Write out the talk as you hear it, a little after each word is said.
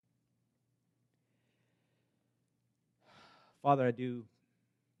Father, I do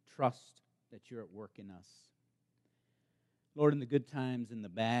trust that you're at work in us. Lord, in the good times and the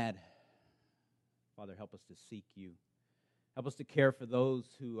bad, Father, help us to seek you. Help us to care for those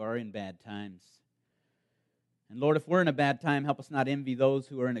who are in bad times. And Lord, if we're in a bad time, help us not envy those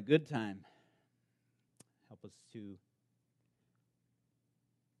who are in a good time. Help us to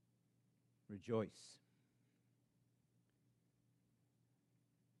rejoice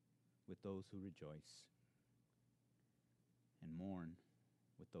with those who rejoice and mourn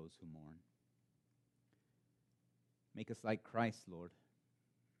with those who mourn. Make us like Christ, Lord,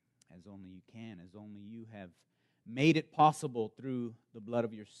 as only you can, as only you have made it possible through the blood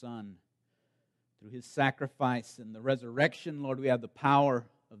of your Son, through his sacrifice and the resurrection. Lord, we have the power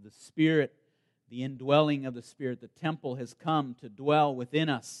of the Spirit, the indwelling of the Spirit. The temple has come to dwell within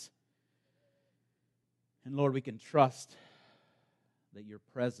us. And Lord, we can trust that your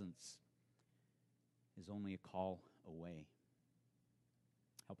presence is only a call away.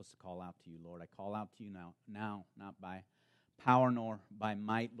 Help us to call out to you, Lord. I call out to you now, not by power nor by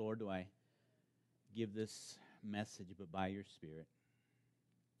might, Lord, do I give this message, but by your Spirit.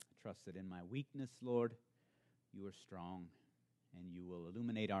 I trust that in my weakness, Lord, you are strong, and you will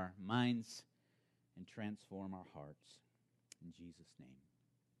illuminate our minds and transform our hearts. In Jesus' name,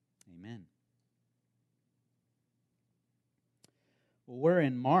 amen. Well, we're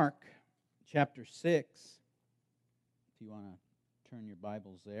in Mark chapter 6, if you want to turn your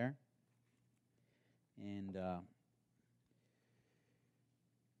Bibles there. And, of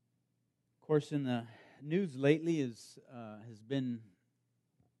course, in the news lately has been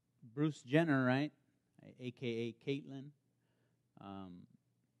Bruce Jenner, right? A.K.A. Caitlyn.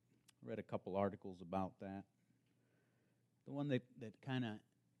 Read a couple articles about that. The one that kind of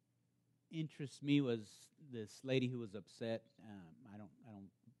interests me was this lady who was upset.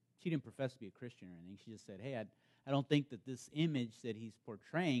 She didn't profess to be a Christian or anything. She just said, hey, I don't think that this image that he's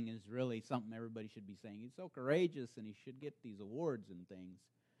portraying is really something everybody should be saying. He's so courageous and he should get these awards and things.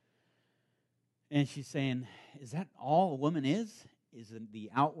 And she's saying, is that all a woman is? Is it the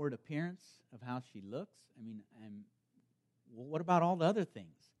outward appearance of how she looks? I mean, well, what about all the other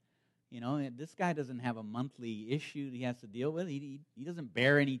things? You know, this guy doesn't have a monthly issue he has to deal with. He doesn't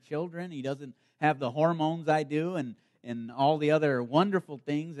bear any children. He doesn't have the hormones I do and all the other wonderful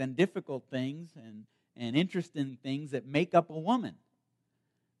things and difficult things and interesting things that make up a woman.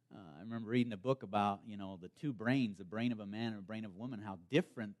 I remember reading a book about, the two brains, the brain of a man and a brain of a woman, how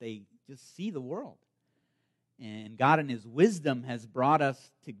different they just see the world. And God in his wisdom has brought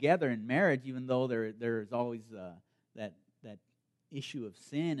us together in marriage, even though there's always that issue of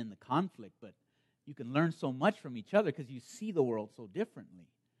sin and the conflict. But you can learn so much from each other because you see the world so differently.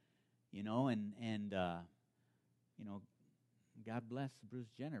 God bless Bruce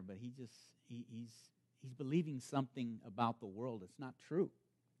Jenner, but he's believing something about the world that's not true.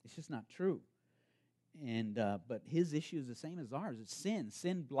 It's just not true. And but his issue is the same as ours. It's sin.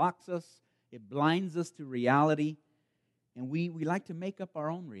 Sin blocks us. It blinds us to reality. And we like to make up our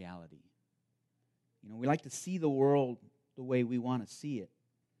own reality. We like to see the world the way we want to see it.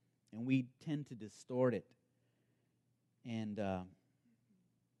 And we tend to distort it. And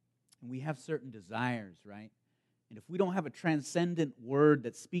we have certain desires, right? And if we don't have a transcendent word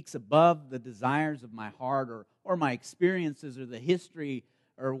that speaks above the desires of my heart or my experiences or the history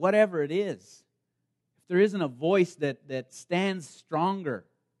or whatever it is, if there isn't a voice that stands stronger,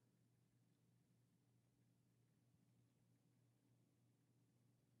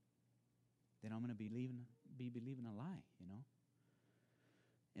 then I'm going to be believing a lie,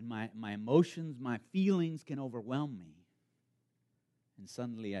 And my emotions, my feelings can overwhelm me. And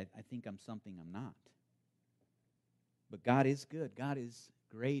suddenly I think I'm something I'm not. But God is good. God is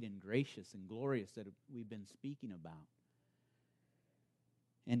great and gracious and glorious that we've been speaking about.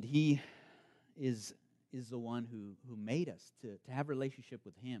 And he is the one who made us to have a relationship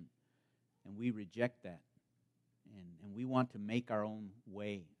with him. And we reject that. And we want to make our own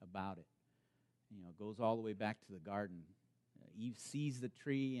way about it. It goes all the way back to the garden. Eve sees the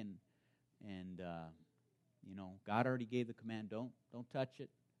tree and God already gave the command, don't touch it.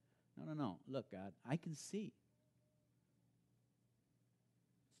 No. Look, God, I can see.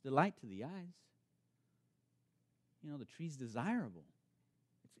 It's delight to the eyes. The tree's desirable.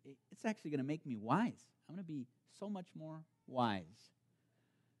 It's actually going to make me wise. I'm going to be so much more wise.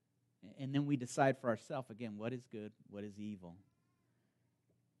 And then we decide for ourselves, again, what is good, what is evil.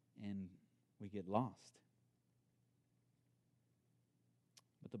 And we get lost.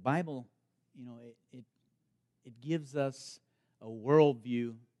 But the Bible, it gives us a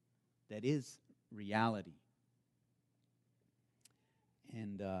worldview that is reality.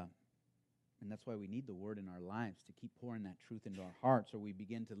 And And that's why we need the Word in our lives, to keep pouring that truth into our hearts, or we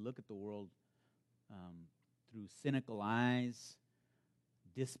begin to look at the world through cynical eyes,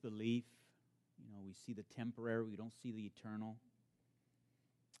 disbelief. We see the temporary, we don't see the eternal,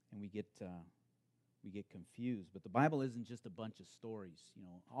 and we get confused. But the Bible isn't just a bunch of stories,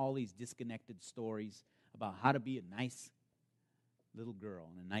 all these disconnected stories about how to be a nice little girl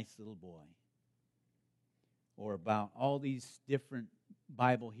and a nice little boy, or about all these different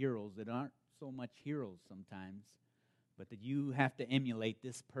Bible heroes that aren't so much heroes sometimes, but that you have to emulate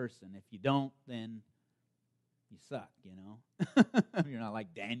this person. If you don't, then you suck, You're not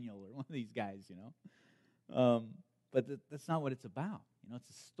like Daniel or one of these guys, But that's not what it's about. It's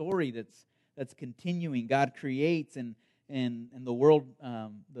a story that's continuing. God creates, and the world,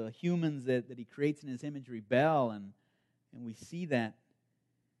 the humans that He creates in His image rebel, and we see that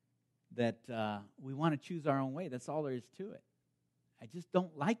we want to choose our own way. That's all there is to it. I just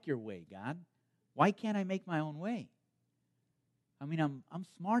don't like your way, God. Why can't I make my own way? I mean, I'm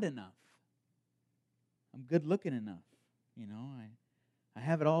smart enough. I'm good looking enough. I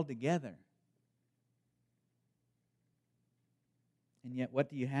have it all together. And yet, what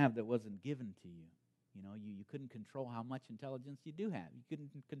do you have that wasn't given to you? You couldn't control how much intelligence you do have. You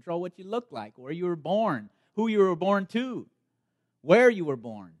couldn't control what you looked like, where you were born, who you were born to, where you were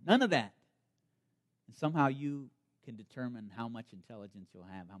born. None of that. And somehow you can determine how much intelligence you'll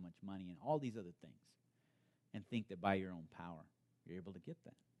have, how much money, and all these other things, and think that by your own power you're able to get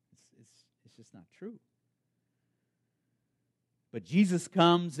that. It's just not true. But Jesus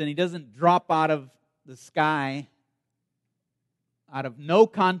comes, and He doesn't drop out of the sky out of no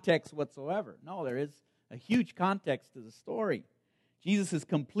context whatsoever. No, there is a huge context to the story. Jesus is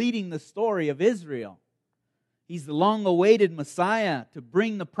completing the story of Israel. He's the long-awaited Messiah to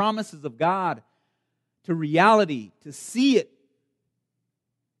bring the promises of God to reality, to see it.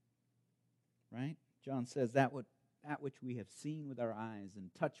 Right? John says, that which we have seen with our eyes and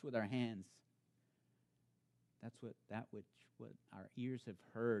touched with our hands, that's what our ears have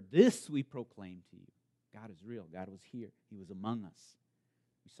heard. This we proclaim to you. God is real. God was here. He was among us.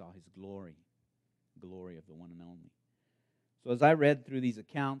 We saw His glory of the one and only. So as I read through these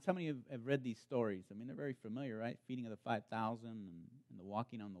accounts, how many have read these stories? I mean, they're very familiar, right? Feeding of the 5,000 and the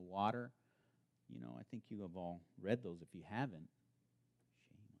walking on the water. I think you have all read those. If you haven't,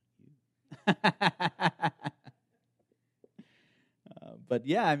 shame on you. But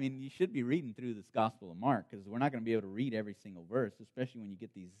yeah, I mean, you should be reading through this Gospel of Mark, because we're not going to be able to read every single verse, especially when you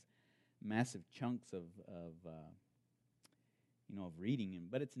get these massive chunks of reading.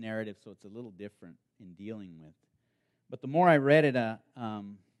 But it's narrative, so it's a little different in dealing with. But the more I read it,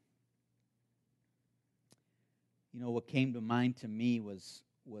 what came to mind to me was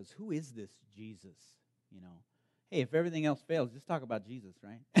who is this Jesus? Hey, if everything else fails, just talk about Jesus,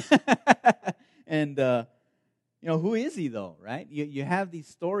 right? And who is He though, right? You have these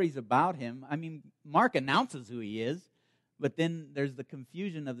stories about Him. I mean, Mark announces who He is, but then there's the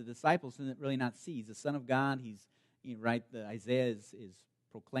confusion of the disciples who really not see. He's the Son of God. Isaiah is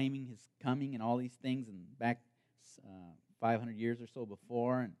proclaiming His coming and all these things, and back 500 years or so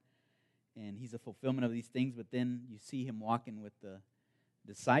before, and He's a fulfillment of these things. But then you see Him walking with the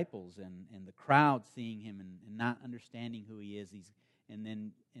disciples and the crowd seeing Him and not understanding who He is. And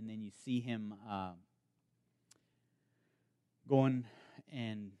then you see Him going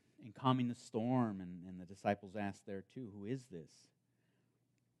and calming the storm, and the disciples ask there too, who is this?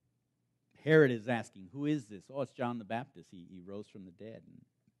 Herod is asking, who is this? Oh, it's John the Baptist. He rose from the dead.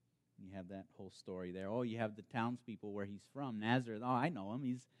 And you have that whole story there. Oh, you have the townspeople where He's from, Nazareth. Oh, I know Him.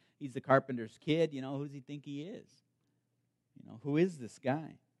 He's the carpenter's kid. Who does He think He is? Who is this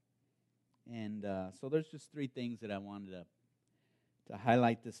guy? And so there's just three things that I wanted to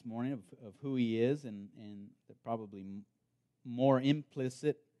highlight this morning of who He is, and probably more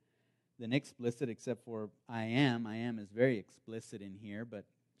implicit than explicit, except for I am. I am is very explicit in here, but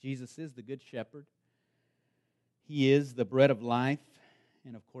Jesus is the good shepherd. He is the bread of life,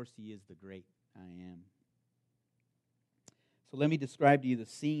 and of course He is the great I am. So let me describe to you the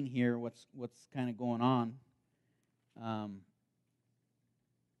scene here, what's kind of going on.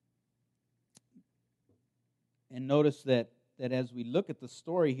 And notice that as we look at the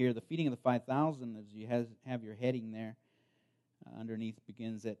story here, the feeding of the 5,000, as you have your heading there, underneath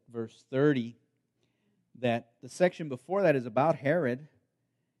begins at verse 30, that the section before that is about Herod,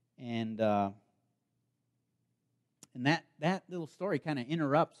 and that little story kind of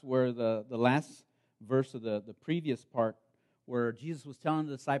interrupts where the last verse of the previous part, where Jesus was telling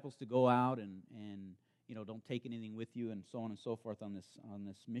the disciples to go out and don't take anything with you, and so on and so forth on this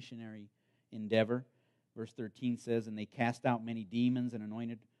missionary endeavor. Verse 13 says, and they cast out many demons and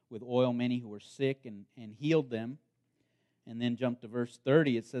anointed with oil many who were sick and healed them. And then jump to verse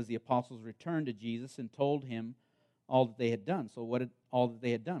 30. It says the apostles returned to Jesus and told him all that they had done. So what all that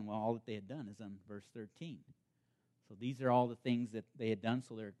they had done? Well, all that they had done is on verse 13. So these are all the things that they had done.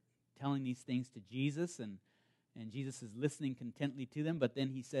 So they're telling these things to Jesus, and Jesus is listening contently to them. But then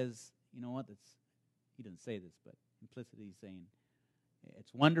he says, you know what? He doesn't say this, but implicitly he's saying,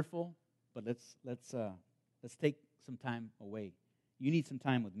 it's wonderful, but let's take some time away. You need some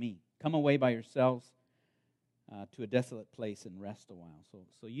time with me. Come away by yourselves to a desolate place and rest a while.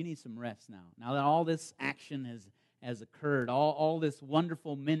 So you need some rest now. Now that all this action has occurred, all this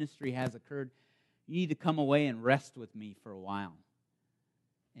wonderful ministry has occurred, you need to come away and rest with me for a while.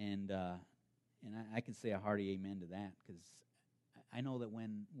 And I can say a hearty amen to that, because I know that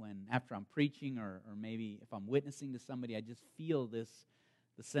when after I'm preaching or maybe if I'm witnessing to somebody, I just feel the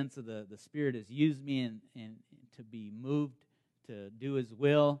sense of the Spirit has used me and to be moved to do His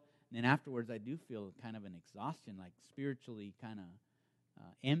will. And then afterwards, I do feel kind of an exhaustion, like spiritually kind of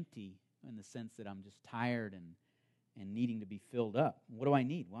empty, in the sense that I'm just tired and needing to be filled up. What do I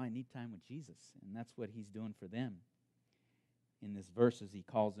need? Well, I need time with Jesus, and that's what He's doing for them in this verse as He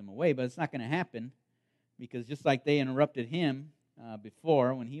calls them away. But it's not going to happen, because just like they interrupted Him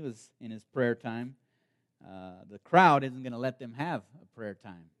before when He was in His prayer time, the crowd isn't going to let them have a prayer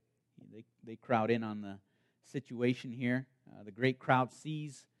time. They crowd in on the situation here. The great crowd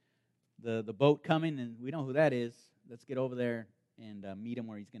sees the boat coming, and we know who that is. Let's get over there and meet him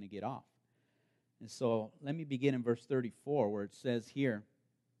where he's going to get off. And so let me begin in verse 34, where it says here,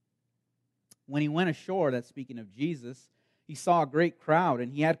 when he went ashore, that's speaking of Jesus, he saw a great crowd,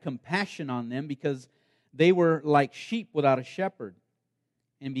 and he had compassion on them because they were like sheep without a shepherd,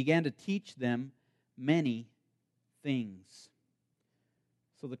 and began to teach them many things.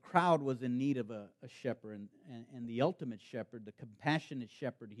 So the crowd was in need of a shepherd, and the ultimate shepherd, the compassionate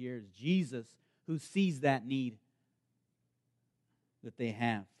shepherd here, is Jesus, who sees that need that they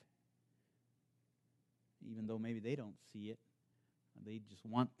have. Even though maybe they don't see it, they just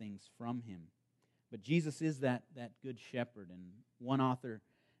want things from Him. But Jesus is that good shepherd. And one author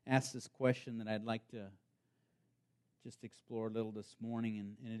asked this question that I'd like to just explore a little this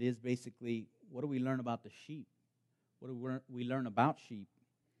morning, and it is basically, what do we learn about the sheep? What do we learn about sheep?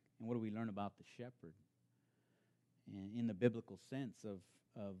 And what do we learn about the shepherd? And in the biblical sense of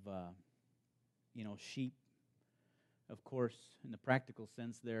sheep, of course, in the practical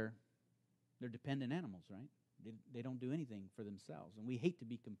sense, they're dependent animals, right? They don't do anything for themselves. And we hate to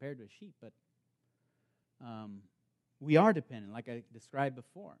be compared to a sheep, but we are dependent, like I described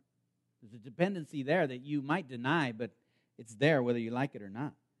before. There's a dependency there that you might deny, but it's there whether you like it or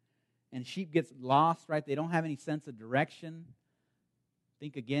not. And sheep gets lost, right? They don't have any sense of direction.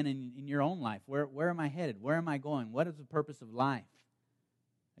 Think again in your own life. Where am I headed? Where am I going? What is the purpose of life?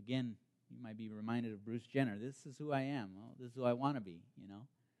 Again, you might be reminded of Bruce Jenner. This is who I am. Well, this is who I want to be,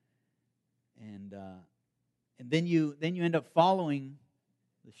 And then you end up following,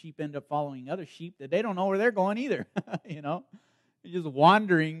 the sheep end up following other sheep that they don't know where they're going either, You're just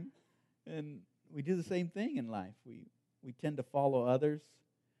wandering, and we do the same thing in life. We tend to follow others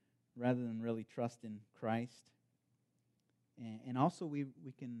rather than really trust in Christ. And also we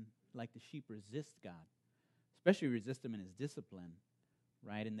can, like the sheep, resist God, especially resist Him in His discipline,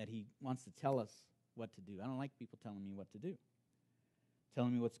 right? And that He wants to tell us what to do. I don't like people telling me what to do,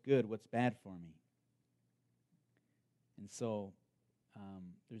 telling me what's good, what's bad for me. And so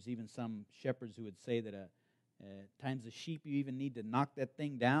there's even some shepherds who would say that at times the sheep, you even need to knock that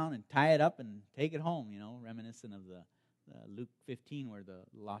thing down and tie it up and take it home, reminiscent of the Luke 15 where the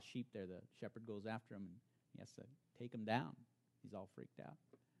lost sheep there, the shepherd goes after him and he has to take him down. He's all freaked out.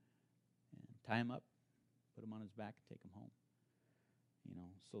 And tie him up, put him on his back, and take him home.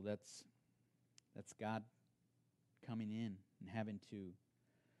 So that's God coming in and having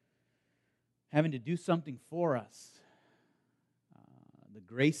to do something for us. The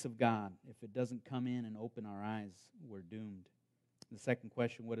grace of God, if it doesn't come in and open our eyes, we're doomed. The second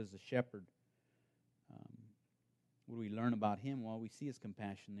question, what is a shepherd? What do we learn about him? Well, we see his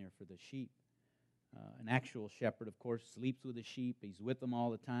compassion there for the sheep. An actual shepherd, of course, sleeps with the sheep. He's with them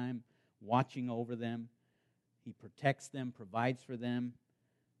all the time, watching over them. He protects them, provides for them.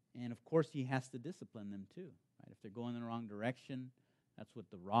 And, of course, he has to discipline them too. Right? If they're going in the wrong direction, that's what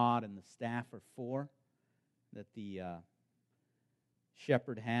the rod and the staff are for, that the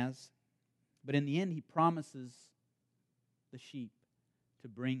shepherd has. But in the end, he promises the sheep to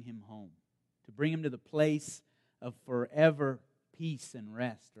bring him home, to bring him to the place of forever peace and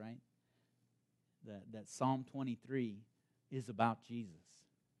rest, right? That Psalm 23 is about Jesus.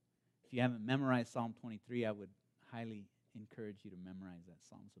 If you haven't memorized Psalm 23, I would highly encourage you to memorize that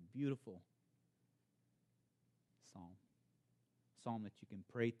psalm. It's a beautiful psalm. Psalm that you can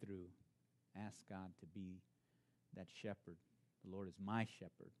pray through. Ask God to be that shepherd. The Lord is my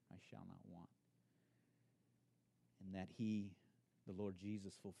shepherd. I shall not want. And that He, the Lord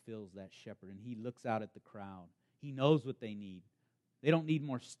Jesus, fulfills that shepherd. And He looks out at the crowd. He knows what they need. They don't need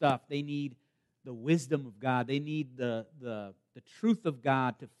more stuff. They need the wisdom of God. They need the truth of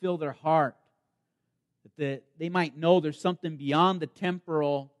God to fill their heart. That they might know there's something beyond the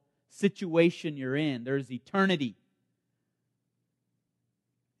temporal situation you're in. There's eternity.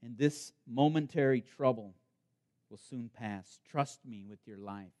 And this momentary trouble will soon pass. Trust me with your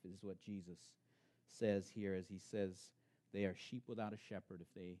life, is what Jesus says here as He says, they are sheep without a shepherd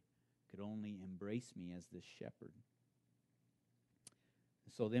if they could only embrace me as this shepherd.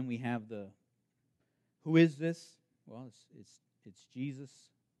 So then we have who is this? Well, it's Jesus,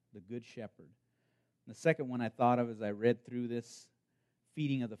 the good shepherd. And the second one I thought of as I read through this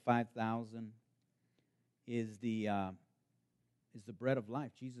feeding of the 5,000 is the bread of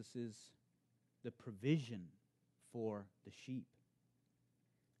life. Jesus is the provision for the sheep.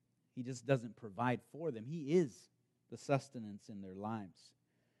 He just doesn't provide for them. He is the sustenance in their lives.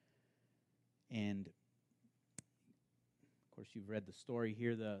 And of course, you've read the story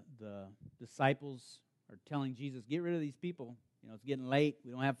here. The disciples are telling Jesus, get rid of these people. It's getting late.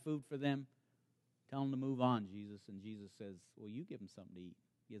 We don't have food for them. Tell them to move on, Jesus. And Jesus says, well, you give them something to eat.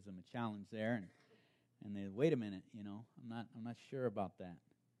 Gives them a challenge there. And they, wait a minute, I'm not sure about that.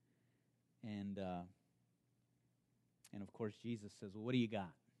 And of course, Jesus says, well, what do you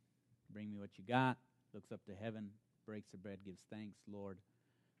got? Bring me what you got. Looks up to heaven, breaks the bread, gives thanks, Lord.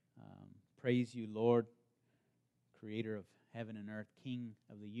 Praise you, Lord, creator of heaven and earth, king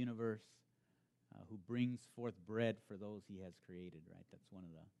of the universe, who brings forth bread for those He has created, right? That's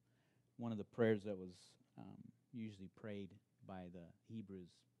one of the prayers that was usually prayed by the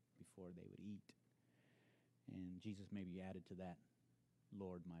Hebrews before they would eat. And Jesus maybe added to that,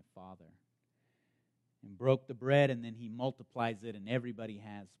 Lord, my Father. And broke the bread, and then He multiplies it, and everybody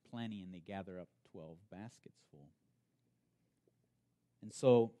has plenty, and they gather up 12 baskets full. And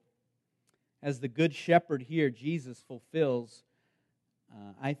so, as the good shepherd here, Jesus fulfills,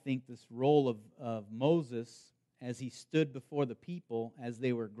 I think, this role of Moses as he stood before the people as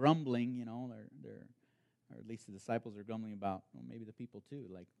they were grumbling, or at least the disciples are grumbling about, well, maybe the people too,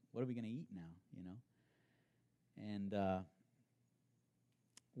 like, what are we going to eat now, And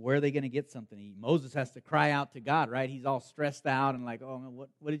where are they going to get something to eat? Moses has to cry out to God, right? He's all stressed out and like, oh, man,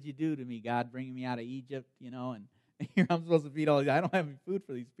 what did you do to me, God, bringing me out of Egypt, and here I'm supposed to feed all these. I don't have any food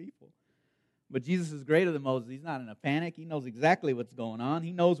for these people. But Jesus is greater than Moses. He's not in a panic. He knows exactly what's going on.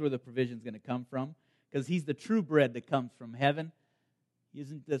 He knows where the provision's going to come from because He's the true bread that comes from heaven. He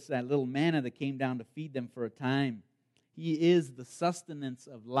isn't just that little manna that came down to feed them for a time. He is the sustenance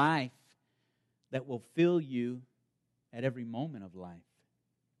of life that will fill you at every moment of life.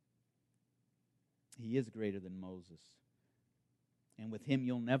 He is greater than Moses. And with Him,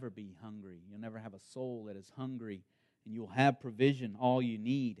 you'll never be hungry. You'll never have a soul that is hungry. And you'll have provision, all you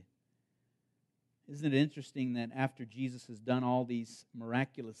need. Isn't it interesting that after Jesus has done all these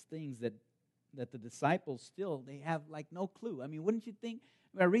miraculous things that the disciples still, they have like no clue? I mean, wouldn't you think?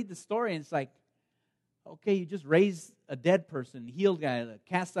 I read the story and it's like, okay, you just raised a dead person, healed a guy,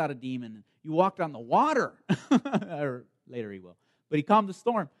 cast out a demon. You walked on the water. Or later He will. But He calmed the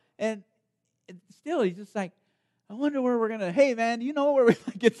storm. And still, He's just like, I wonder where we're going to, hey, man, do you know where we're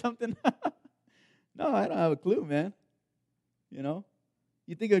going to get something? No, I don't have a clue, man.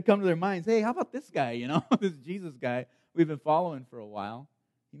 You think it would come to their minds, hey, how about this guy, this Jesus guy we've been following for a while.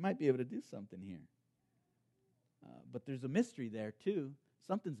 He might be able to do something here. But there's a mystery there, too.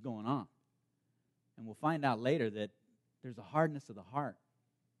 Something's going on. And we'll find out later that there's a hardness of the heart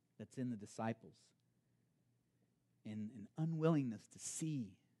that's in the disciples. And an unwillingness to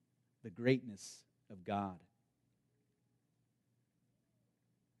see the greatness of God.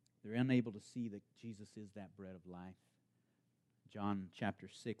 They're unable to see that Jesus is that bread of life. John chapter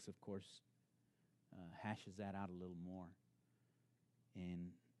 6, of course, hashes that out a little more.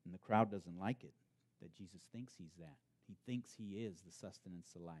 And the crowd doesn't like it, that Jesus thinks He's that. He thinks He is the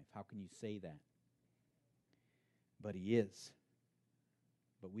sustenance of life. How can you say that? But He is.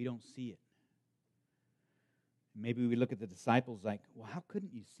 But we don't see it. Maybe we look at the disciples like, well, how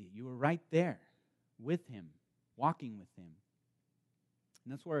couldn't you see it? You were right there with Him, walking with Him.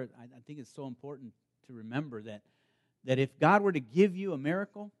 And that's where I think it's so important to remember that if God were to give you a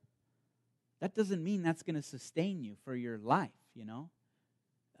miracle, that doesn't mean that's going to sustain you for your life,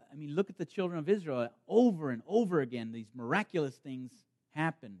 I mean, look at the children of Israel. Over and over again, these miraculous things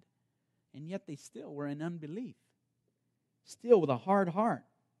happened. And yet they still were in unbelief. still with a hard heart.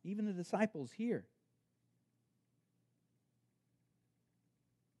 Even the disciples here.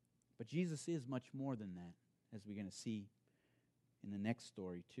 But Jesus is much more than that, as we're going to see in the next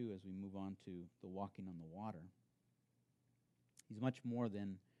story too, as we move on to the walking on the water. He's much more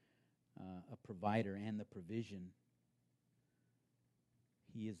than a provider and the provision.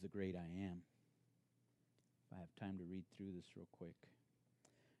 He is the great I am. If I have time to read through this real quick.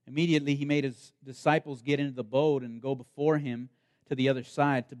 Immediately he made his disciples get into the boat and go before him to the other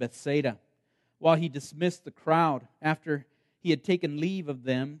side, to Bethsaida. While he dismissed the crowd, after he had taken leave of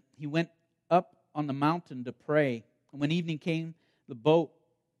them, he went up on the mountain to pray. And when evening came, the boat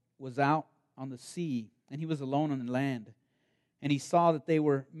was out on the sea, and he was alone on the land. And he saw that they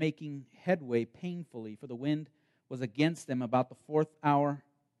were making headway painfully, for the wind was against them about the fourth hour,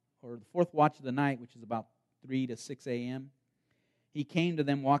 or the fourth watch of the night, which is about 3 to 6 a.m. He came to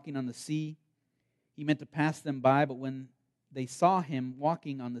them walking on the sea. He meant to pass them by, but when they saw him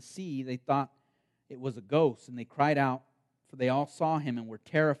walking on the sea, they thought it was a ghost, and they cried out, for they all saw him and were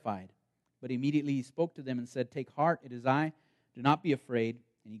terrified. But immediately he spoke to them and said, "Take heart, it is I. Do not be afraid."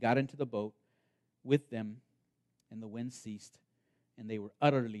 And he got into the boat with them, and the wind ceased, and they were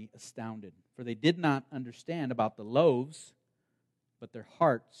utterly astounded. For they did not understand about the loaves, but their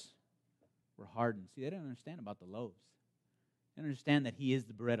hearts were hardened. See, they didn't understand about the loaves. They didn't understand that he is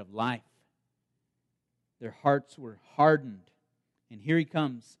the bread of life. Their hearts were hardened. And here he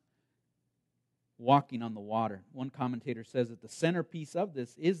comes, walking on the water. One commentator says that the centerpiece of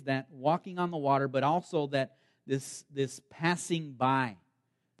this is that walking on the water, but also that this passing by.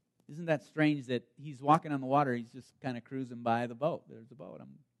 Isn't that strange that he's walking on the water, he's just kind of cruising by the boat. There's a boat.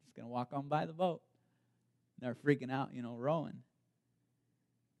 I'm just going to walk on by the boat. They're freaking out, rowing.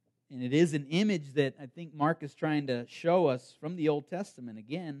 And it is an image that I think Mark is trying to show us from the Old Testament.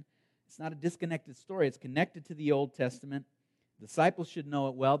 Again, it's not a disconnected story. It's connected to the Old Testament. Disciples should know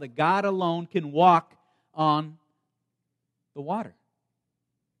it well, that God alone can walk on the water.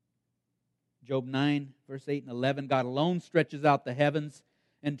 Job 9, verse 8 and 11, God alone stretches out the heavens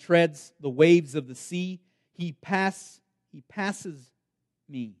and treads the waves of the sea. He passes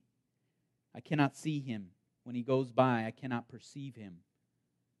me. I cannot see him. When he goes by, I cannot perceive him.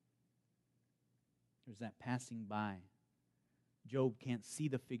 There's that passing by. Job can't see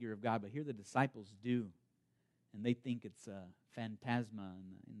the figure of God, but here the disciples do. And they think it's a phantasma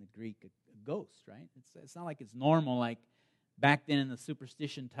in the Greek, a ghost, right? It's not like it's normal, like back then in the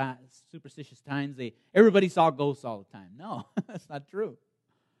superstitious times, everybody saw ghosts all the time. No, that's not true.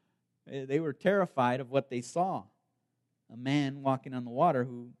 They were terrified of what they saw. A man walking on the water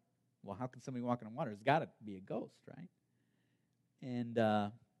who, well, how can somebody walk on water? It's got to be a ghost, right? And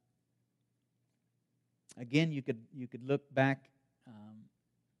again, you could look back,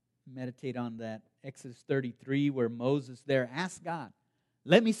 meditate on that Exodus 33, where Moses there asked God,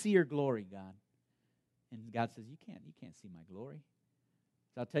 "Let me see your glory, God." And God says, "You can't see my glory.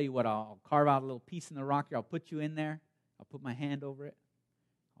 So I'll tell you what, I'll carve out a little piece in the rock here. I'll put you in there. I'll put my hand over it.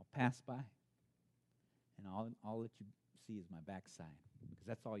 I'll pass by. And all that you see is my backside. Because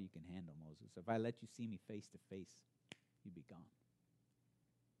that's all you can handle, Moses. If I let you see me face to face, you'd be gone."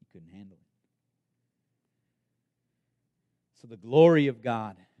 You couldn't handle it. So the glory of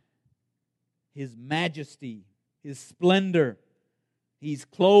God, His majesty, His splendor, He's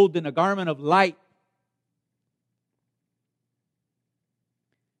clothed in a garment of light.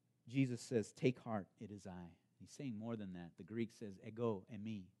 Jesus says, "Take heart, it is I." He's saying more than that. The Greek says, ego,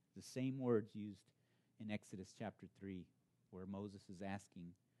 eimi. The same words used in Exodus chapter 3, where Moses is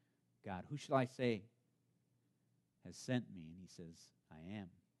asking God, "Who shall I say has sent me?" And he says, "I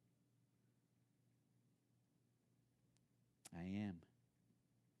am. I am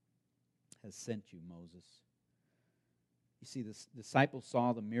has sent you, Moses." You see, the disciples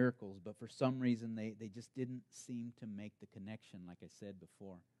saw the miracles, but for some reason they just didn't seem to make the connection, like I said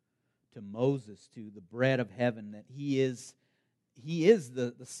before, to Moses, to the bread of heaven, that he is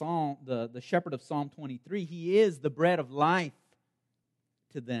the shepherd of Psalm 23. He is the bread of life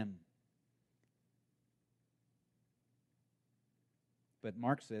to them. But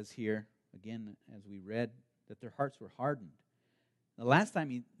Mark says here, again, as we read, that their hearts were hardened. The last time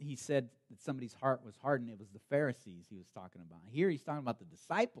he said that somebody's heart was hardened, it was the Pharisees he was talking about. Here he's talking about the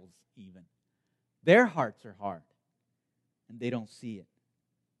disciples even. Their hearts are hard, and they don't see it.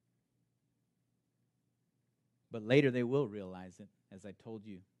 But later they will realize it, as I told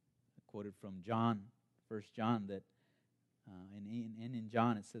you. I quoted from John, 1 John, that in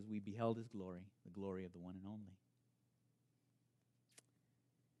John it says, "We beheld His glory, the glory of the one and only."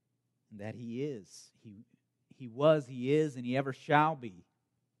 And that He is. He was, He is, and He ever shall be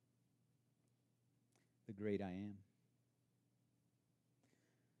the great I am.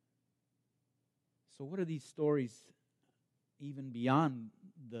 So what are these stories even beyond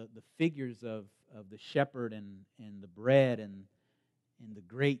the figures of the shepherd and the bread and the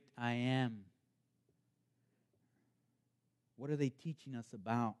great I am? What are they teaching us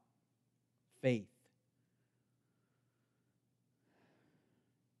about faith?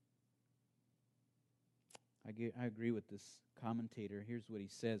 I agree with this commentator. Here's what he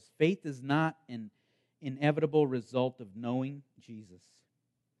says. Faith is not an inevitable result of knowing Jesus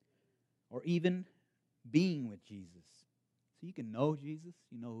or even being with Jesus. So you can know Jesus.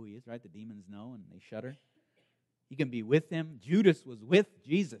 You know who he is, right? The demons know and they shudder. You can be with him. Judas was with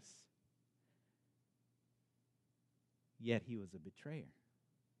Jesus. Yet he was a betrayer.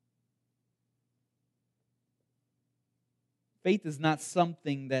 Faith is not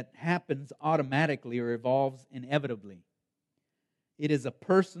something that happens automatically or evolves inevitably. It is a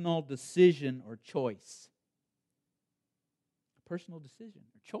personal decision or choice. A personal decision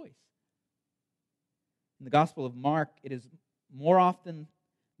or choice. In the Gospel of Mark, it is more often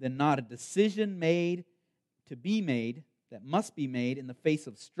than not a decision made to be made, that must be made in the face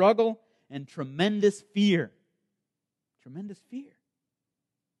of struggle and tremendous fear. Tremendous fear.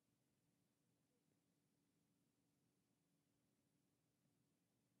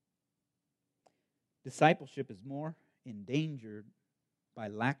 Discipleship is more endangered by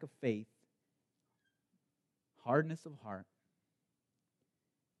lack of faith, hardness of heart,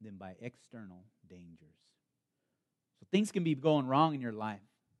 than by external dangers. So things can be going wrong in your life,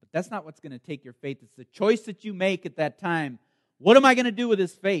 but that's not what's going to take your faith. It's the choice that you make at that time. What am I going to do with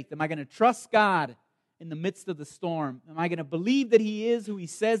this faith? Am I going to trust God in the midst of the storm? Am I going to believe that he is who he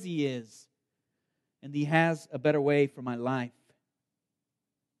says he is and he has a better way for my life?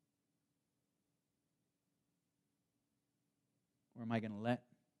 Or am I going to let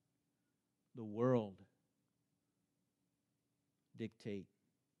the world dictate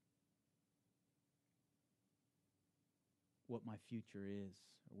what my future is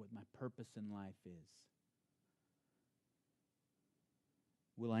or what my purpose in life is?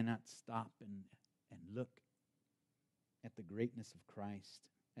 Will I not stop and look at the greatness of Christ,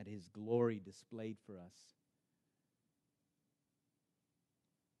 at his glory displayed for us?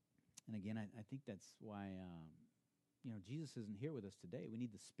 And again, I think that's why Jesus isn't here with us today. We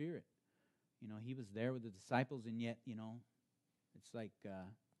need the Spirit. He was there with the disciples, and yet, it's like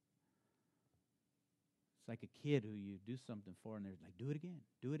a kid who you do something for, and they're like, do it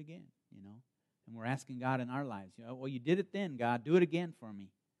again, And we're asking God in our lives, well, you did it then, God, do it again for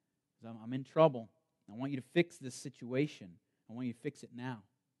me. 'Cause I'm in trouble. I want you to fix this situation. I want you to fix it now.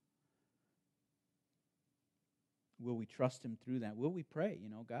 Will we trust him through that? Will we pray?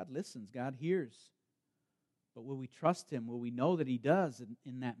 God listens. God hears. But will we trust him? Will we know that he does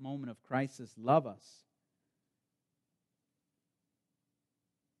in that moment of crisis love us?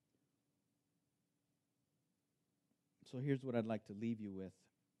 So here's what I'd like to leave you with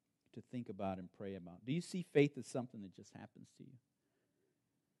to think about and pray about. Do you see faith as something that just happens to you?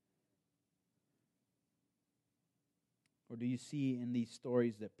 Or do you see in these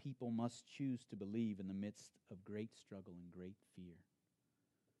stories that people must choose to believe in the midst of great struggle and great fear?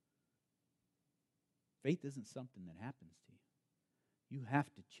 Faith isn't something that happens to you. You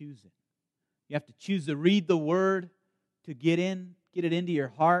have to choose it. You have to choose to read the Word, to get it into your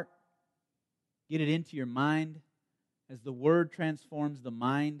heart, get it into your mind. As the Word transforms the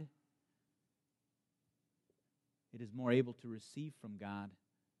mind, it is more able to receive from God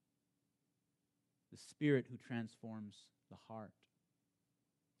the Spirit who transforms the heart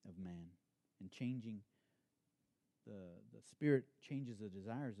of man. And the Spirit changes the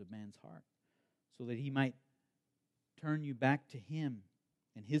desires of man's heart so that he might turn you back to him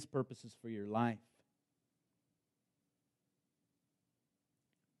and his purposes for your life.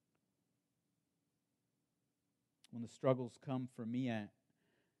 When the struggles come for me, I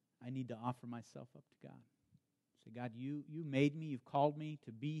need to offer myself up to God. Say, God, you made me, you've called me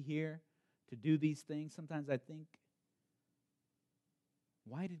to be here, to do these things. Sometimes I think,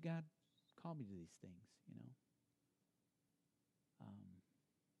 why did God call me to these things?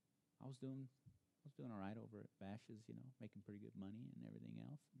 I was doing all right over at Bash's, making pretty good money and everything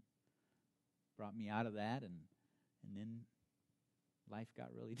else. And brought me out of that, and then life got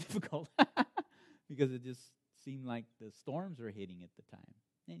really difficult because it just seemed like the storms were hitting at the time.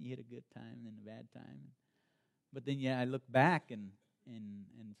 Then you hit a good time and then a bad time. But then, I look back and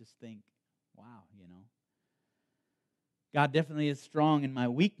just think, wow, God definitely is strong in my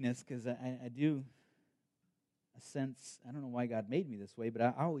weakness, because I do sense, I don't know why God made me this way, but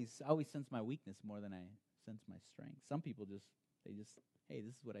I always sense my weakness more than I sense my strength. Some people hey,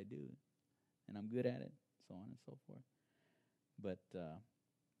 this is what I do, and I'm good at it, so on and so forth. But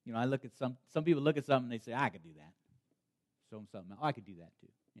I look at some people look at something and they say, I could do that. Show them something. Oh, I could do that too.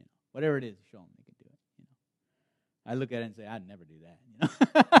 Whatever it is, show them they can do it. I look at it and say, I'd never do that.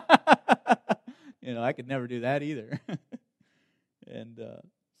 I could never do that either. And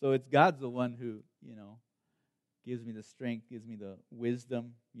so it's God's the one who, gives me the strength, gives me the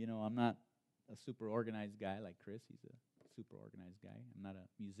wisdom. I'm not a super organized guy like Chris. He's a super organized guy. I'm not a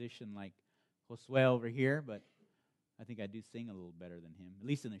musician like Josue over here, but I think I do sing a little better than him. At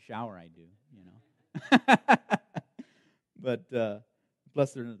least in the shower I do, But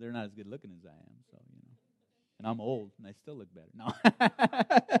plus they're not as good looking as I am, so and I'm old and I still look better. No.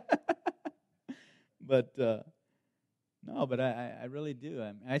 But no, but I really do.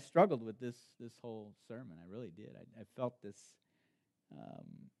 I struggled with this whole sermon. I really did. I felt this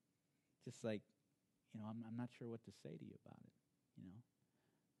just like, I'm not sure what to say to you about it.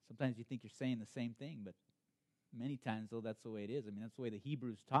 Sometimes you think you're saying the same thing, but many times, though, that's the way it is. That's the way the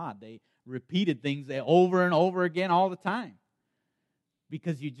Hebrews taught. They repeated things over and over again all the time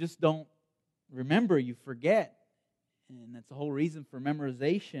because you just don't remember, you forget. And that's the whole reason for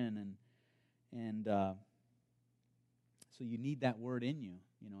memorization. And so you need that word in you.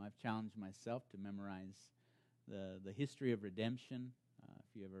 I've challenged myself to memorize the history of redemption.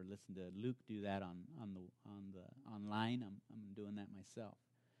 If you ever listen to Luke do that on the online, I'm doing that myself.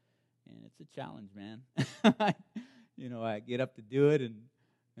 And it's a challenge, man. I get up to do it, and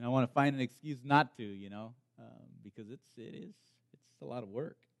I want to find an excuse not to, because it's a lot of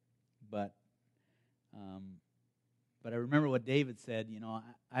work. But I remember what David said.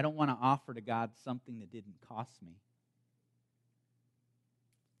 I don't want to offer to God something that didn't cost me.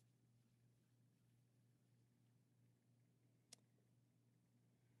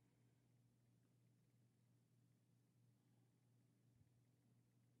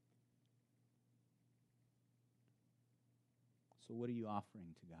 So what are you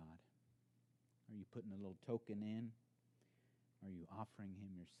offering to God? Are you putting a little token in? Are you offering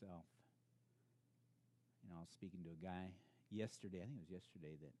Him yourself? I was speaking to a guy yesterday, I think it was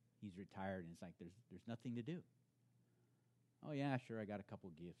yesterday, that he's retired, and it's like there's nothing to do. Oh yeah, sure, I got a couple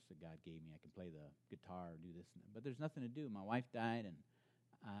gifts that God gave me. I can play the guitar or do this and that, but there's nothing to do. My wife died, and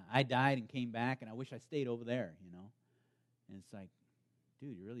I died and came back, and I wish I stayed over there, And it's like,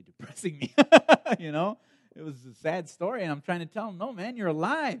 dude, you're really depressing me, It was a sad story, and I'm trying to tell him, no, man, you're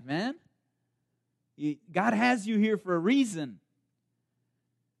alive, man. God has you here for a reason.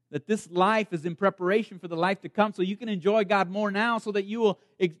 That this life is in preparation for the life to come, so you can enjoy God more now, so that you will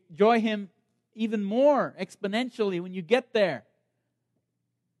enjoy Him even more exponentially when you get there.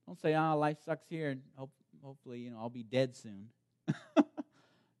 Don't say, life sucks here, and hopefully, I'll be dead soon.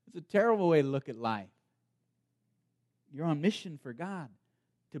 It's a terrible way to look at life. You're on mission for God,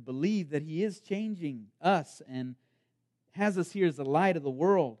 to believe that He is changing us and has us here as the light of the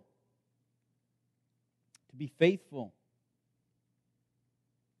world, to be faithful.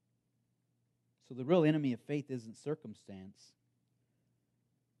 So the real enemy of faith isn't circumstance.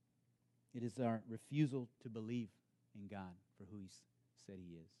 It is our refusal to believe in God for who He said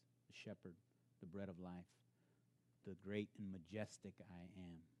He is, the shepherd, the bread of life, the great and majestic I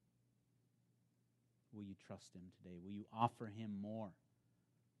am. Will you trust Him today? Will you offer Him more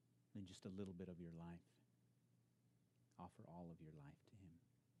than just a little bit of your life? Offer all of your life to Him.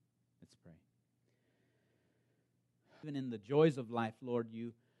 Let's pray. Even in the joys of life, Lord,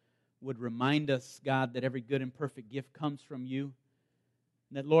 you would remind us, God, that every good and perfect gift comes from you.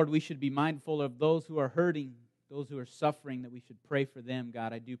 And that, Lord, we should be mindful of those who are hurting, those who are suffering, that we should pray for them,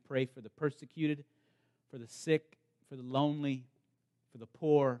 God. I do pray for the persecuted, for the sick, for the lonely, for the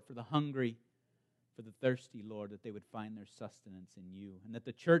poor, for the hungry, for the thirsty, Lord, that they would find their sustenance in you. And that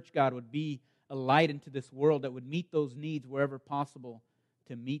the church, God, would be a light into this world that would meet those needs wherever possible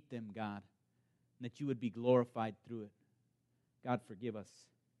to meet them, God. And that you would be glorified through it. God, forgive us.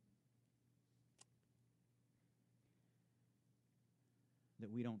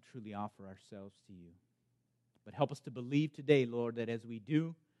 That we don't truly offer ourselves to you. But help us to believe today, Lord, that as we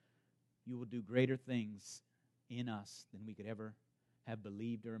do, you will do greater things in us than we could ever have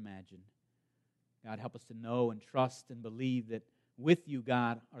believed or imagined. God, help us to know and trust and believe that with you,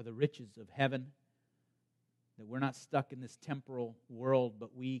 God, are the riches of heaven. That we're not stuck in this temporal world,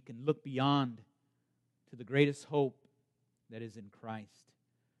 but we can look beyond to the greatest hope that is in Christ.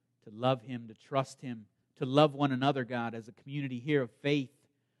 To love Him, to trust Him, to love one another, God, as a community here of faith,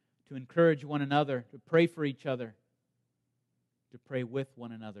 to encourage one another, to pray for each other, to pray with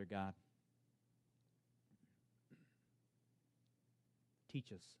one another, God.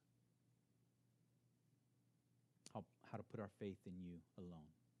 Teach us how to put our faith in you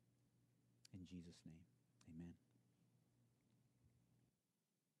alone. In Jesus' name, amen.